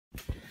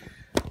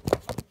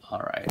All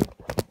right,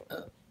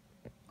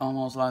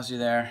 almost lost you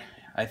there.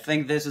 I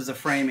think this is the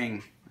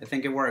framing. I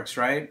think it works,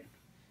 right?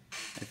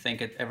 I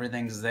think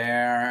everything's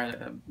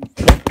there.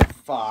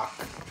 Fuck.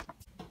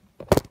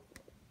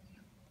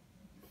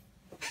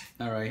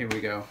 All right, here we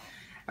go.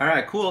 All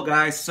right, cool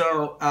guys.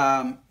 So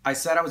I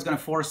said I was gonna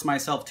force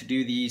myself to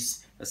do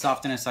these as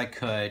often as I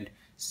could.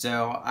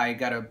 So I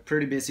got a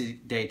pretty busy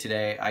day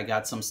today. I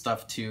got some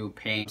stuff to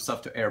paint,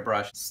 stuff to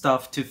airbrush,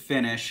 stuff to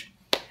finish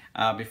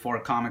before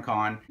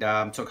Comic-Con.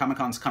 So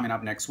Comic-Con's coming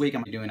up next week.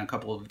 I'm doing a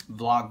couple of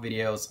vlog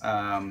videos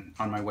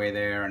on my way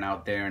there and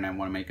out there, and I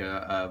want to make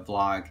a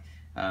vlog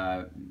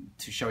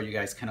to show you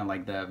guys kind of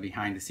like the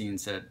behind the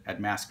scenes at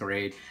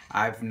Masquerade.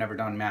 I've never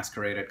done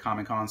Masquerade at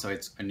Comic-Con, so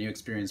it's a new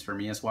experience for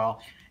me as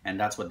well. And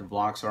that's what the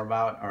vlogs are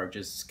about, are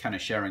just kind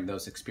of sharing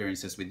those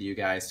experiences with you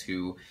guys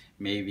who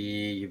maybe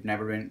you've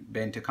never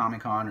been to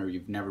Comic-Con or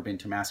you've never been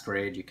to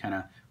Masquerade. You kind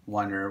of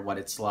wonder what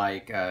it's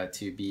like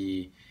to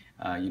be,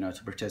 you know,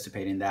 to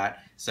participate in that.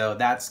 So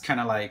that's kind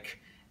of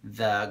like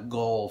the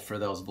goal for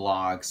those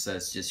vlogs,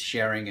 is just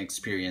sharing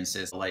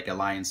experiences. Like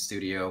Alliance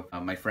Studio,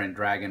 my friend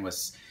Dragon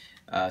was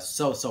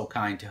so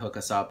kind to hook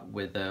us up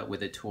with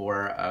a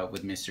tour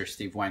with Mr.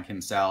 Steve Wank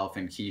himself,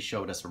 and he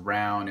showed us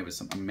around. It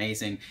was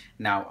amazing.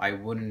 Now, I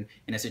wouldn't,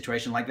 in a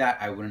situation like that,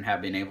 I wouldn't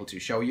have been able to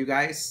show you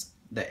guys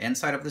the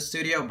inside of the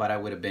studio, but I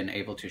would have been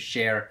able to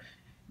share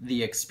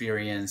the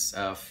experience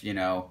of, you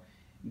know,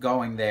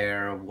 going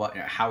there,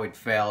 how it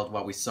felt,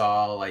 what we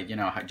saw, like, you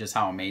know, just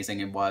how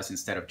amazing it was,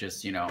 instead of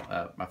just, you know,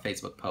 a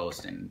Facebook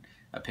post and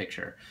a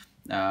picture.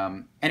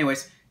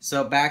 Anyways,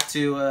 so back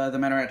to the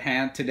matter at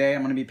hand. Today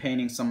I'm going to be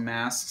painting some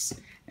masks,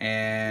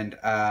 and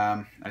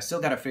I still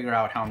got to figure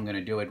out how I'm going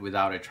to do it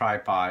without a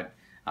tripod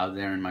out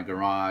there in my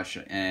garage.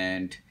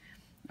 And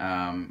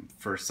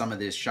for some of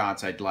these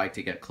shots I'd like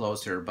to get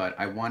closer, but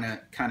I want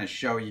to kind of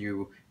show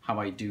you how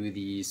I do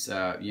these,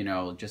 you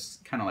know,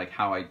 just kind of like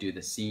how I do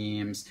the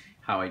seams,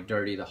 how I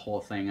dirty the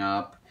whole thing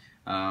up.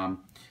 I'm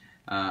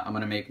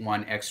gonna make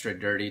one extra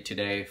dirty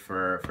today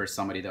for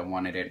somebody that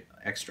wanted it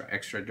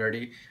extra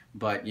dirty.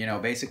 But you know,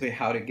 basically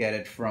how to get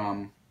it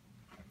from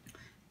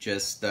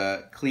just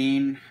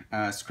clean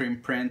screen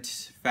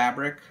print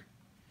fabric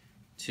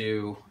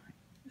to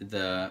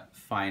the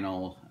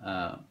final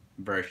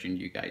version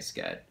you guys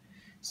get.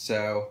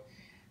 So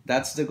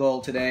that's the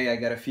goal today. I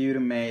got a few to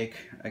make.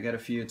 I got a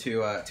few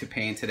to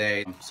paint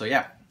today. So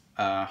yeah,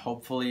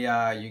 hopefully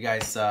you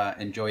guys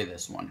enjoy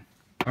this one.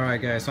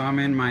 Alright guys, so I'm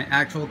in my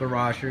actual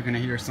garage. You're gonna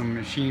hear some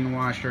machine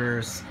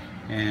washers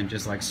and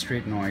just like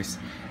street noise.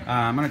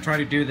 I'm gonna try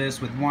to do this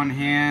with one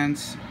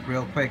hand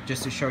real quick,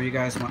 just to show you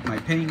guys my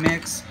paint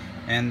mix,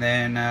 and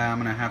then I'm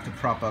gonna have to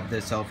prop up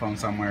this cell phone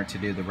somewhere to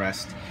do the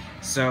rest.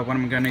 So what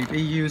I'm gonna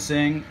be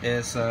using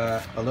is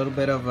a little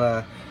bit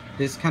of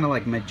this kind of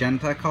like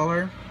magenta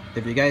color.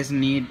 If you guys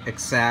need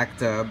exact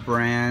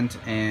brand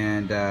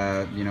and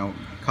you know,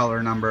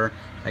 color number,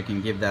 I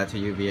can give that to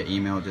you via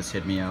email. Just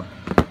hit me up.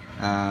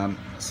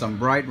 Some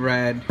bright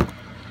red,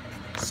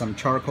 some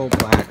charcoal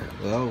black.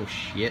 Oh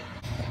shit.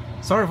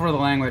 Sorry for the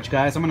language,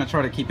 guys. I'm gonna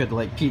try to keep it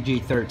like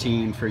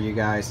PG-13 for you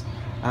guys.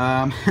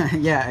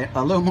 Yeah,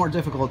 a little more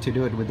difficult to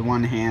do it with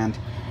one hand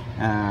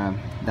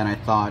than I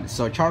thought.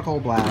 So charcoal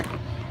black,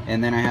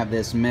 and then I have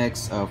this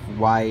mix of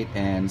white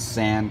and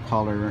sand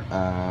color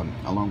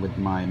along with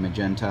my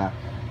magenta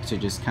to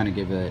just kind of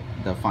give it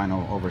the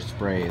final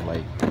overspray,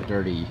 like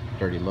dirty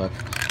look.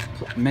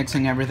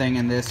 Mixing everything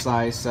in this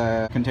size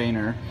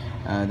container.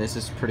 This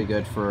is pretty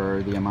good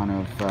for the amount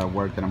of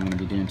work that I'm going to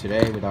be doing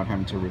today without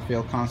having to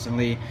refill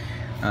constantly.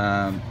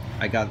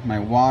 I got my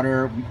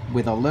water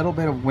with a little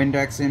bit of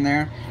Windex in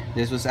there.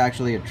 This was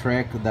actually a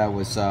trick that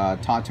was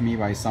taught to me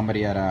by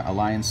somebody at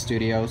Alliance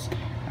Studios.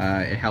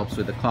 It helps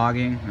with the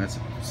clogging. That's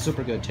a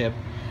super good tip.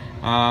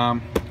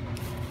 The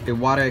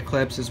water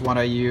eclipse is what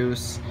I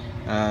use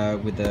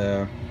with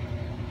the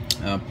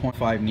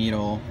 0.5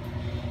 needle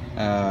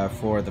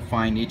for the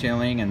fine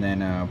detailing, and then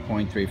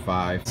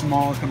 0.35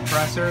 small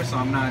compressor. So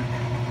I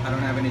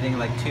don't have anything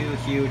like too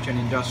huge and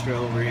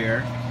industrial over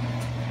here.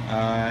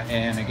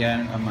 And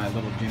again, on my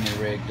little Jimmy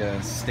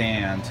rigged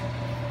stand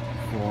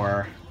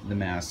for the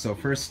mask. So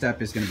first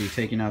step is going to be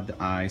taking out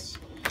the eyes.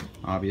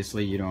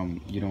 Obviously, you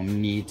don't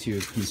need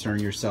to concern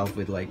yourself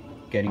with like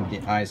getting the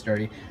eyes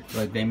dirty.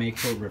 Like, they make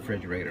for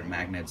refrigerator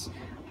magnets.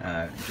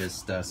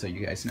 Just so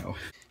you guys know.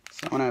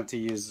 So I'm gonna have to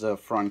use the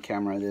front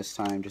camera this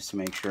time just to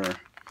make sure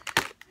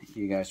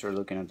you guys are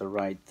looking at the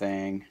right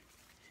thing.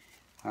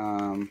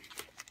 Kind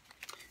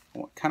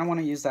of want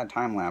to use that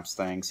time-lapse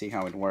thing, see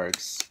how it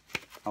works.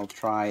 I'll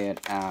try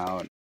it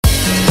out.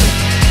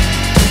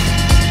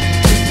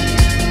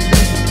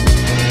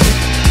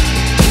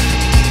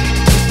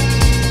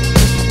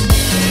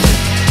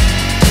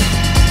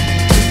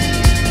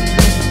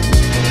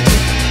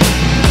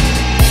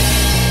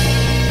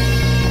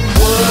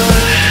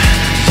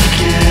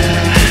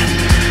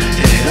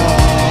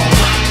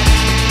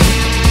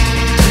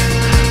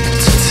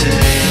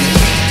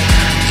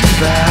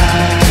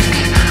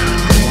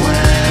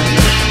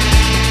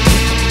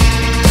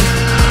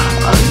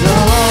 I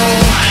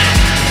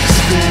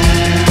know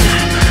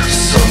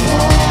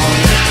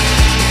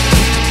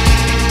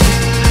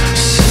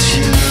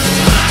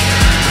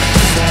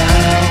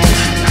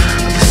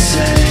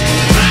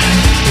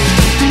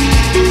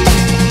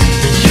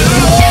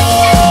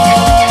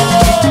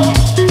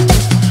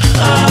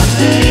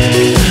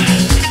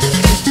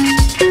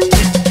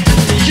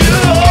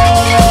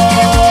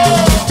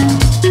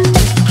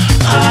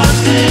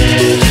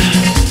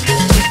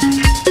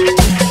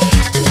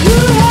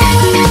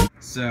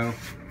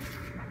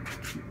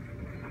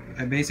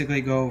I basically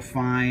go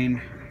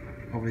fine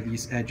over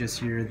these edges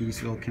here,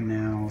 these little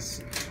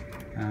canals,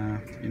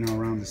 you know,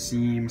 around the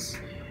seams.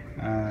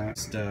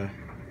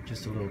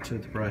 Just a little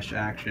toothbrush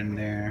action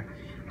there,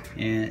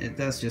 and it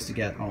does just to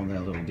get all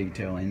that little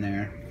detail in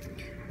there.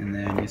 And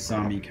then you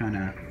saw me kind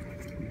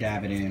of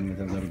dab it in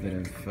with a little bit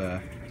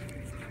of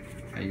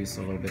I used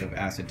a little bit of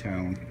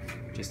acetone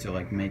just to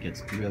like make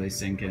it really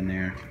sink in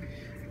there.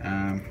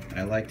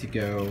 I like to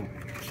go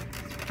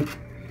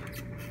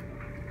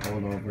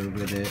all over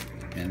with it,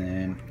 and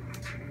then,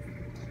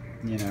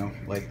 you know,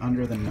 like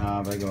under the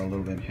knob I go a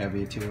little bit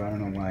heavy too. I don't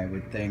know why I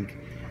would think.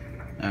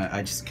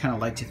 I just kind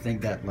of like to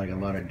think that like a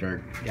lot of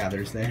dirt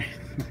gathers there.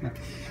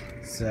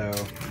 So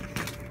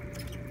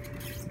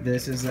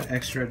this is an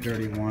extra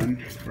dirty one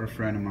for a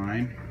friend of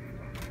mine,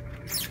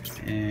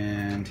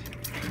 and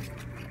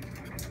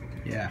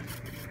yeah,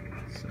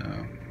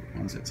 so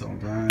once it's all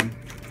done,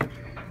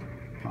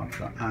 pop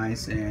the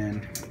ice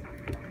in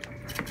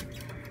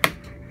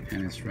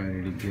and it's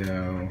ready to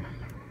go.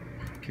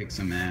 Kick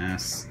some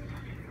ass.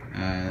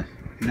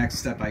 Next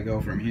step I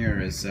go from here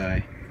is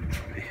I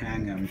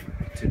hang them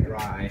to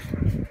dry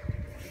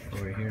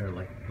over here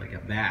like a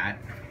bat,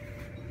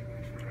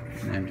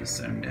 and then just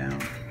set them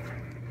down.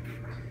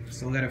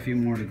 Still got a few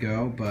more to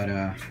go, but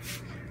I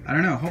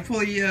don't know,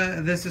 hopefully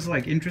this is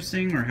like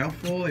interesting or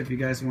helpful. If you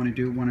guys want to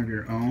do one of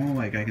your own,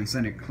 like I can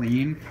send it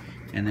clean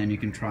and then you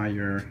can try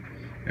your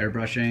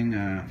airbrushing,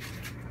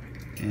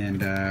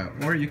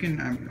 or you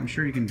can, I'm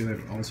sure you can do it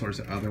all sorts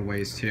of other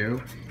ways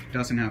too. It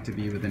doesn't have to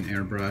be with an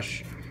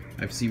airbrush.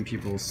 I've seen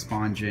people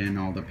sponge in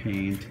all the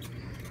paint.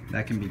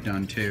 That can be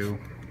done too.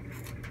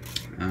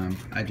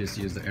 I just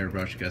use the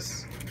airbrush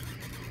because,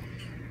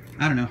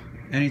 I don't know,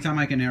 anytime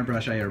I can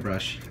airbrush, I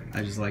airbrush.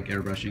 I just like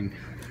airbrushing.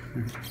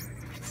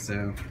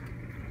 So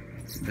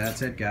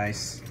that's it,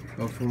 guys.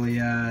 Hopefully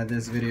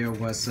this video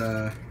was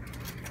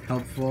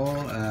helpful.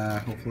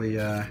 Hopefully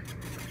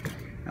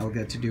I'll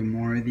get to do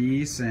more of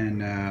these,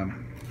 and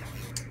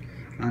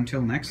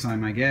until next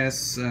time, I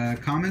guess,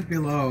 comment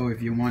below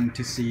if you want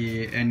to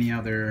see any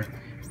other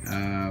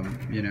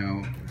you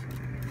know,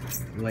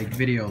 like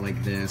video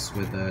like this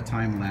with a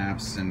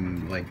time-lapse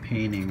and like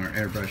painting or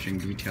airbrushing,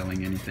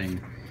 detailing,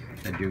 anything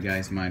that you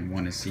guys might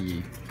want to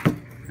see,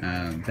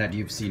 that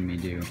you've seen me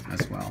do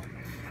as well.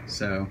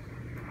 So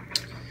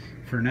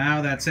for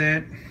now, that's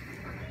it.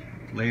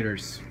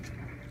 Laters.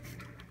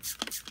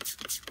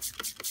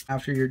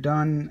 After you're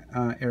done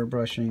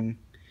airbrushing,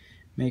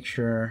 make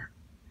sure,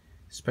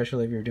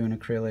 especially if you're doing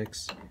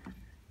acrylics,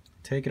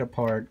 take it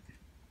apart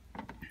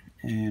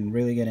and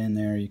really get in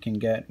there. You can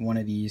get one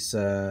of these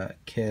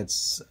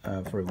kits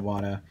for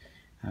Wada.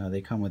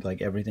 They come with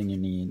like everything you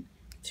need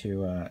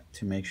to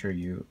make sure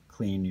you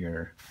clean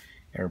your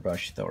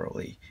airbrush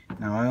thoroughly.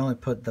 Now I only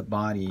put the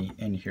body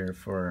in here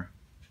for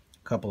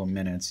a couple of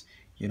minutes.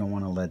 You don't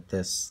want to let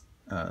this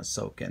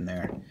soak in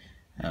there,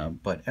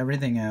 but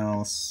everything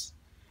else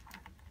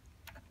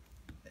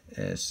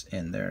is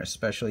in there,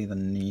 especially the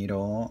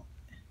needle,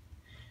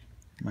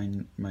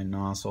 my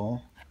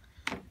nozzle.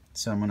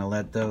 So I'm gonna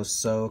let those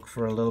soak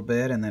for a little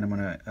bit, and then I'm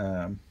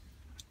gonna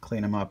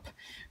clean them up.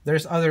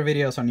 There's other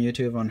videos on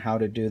YouTube on how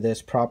to do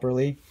this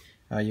properly.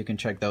 You can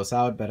check those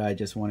out, but I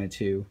just wanted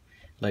to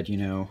let you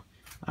know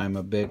I'm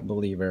a big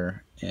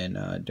believer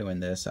in doing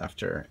this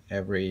after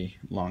every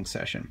long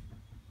session.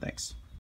 Thanks.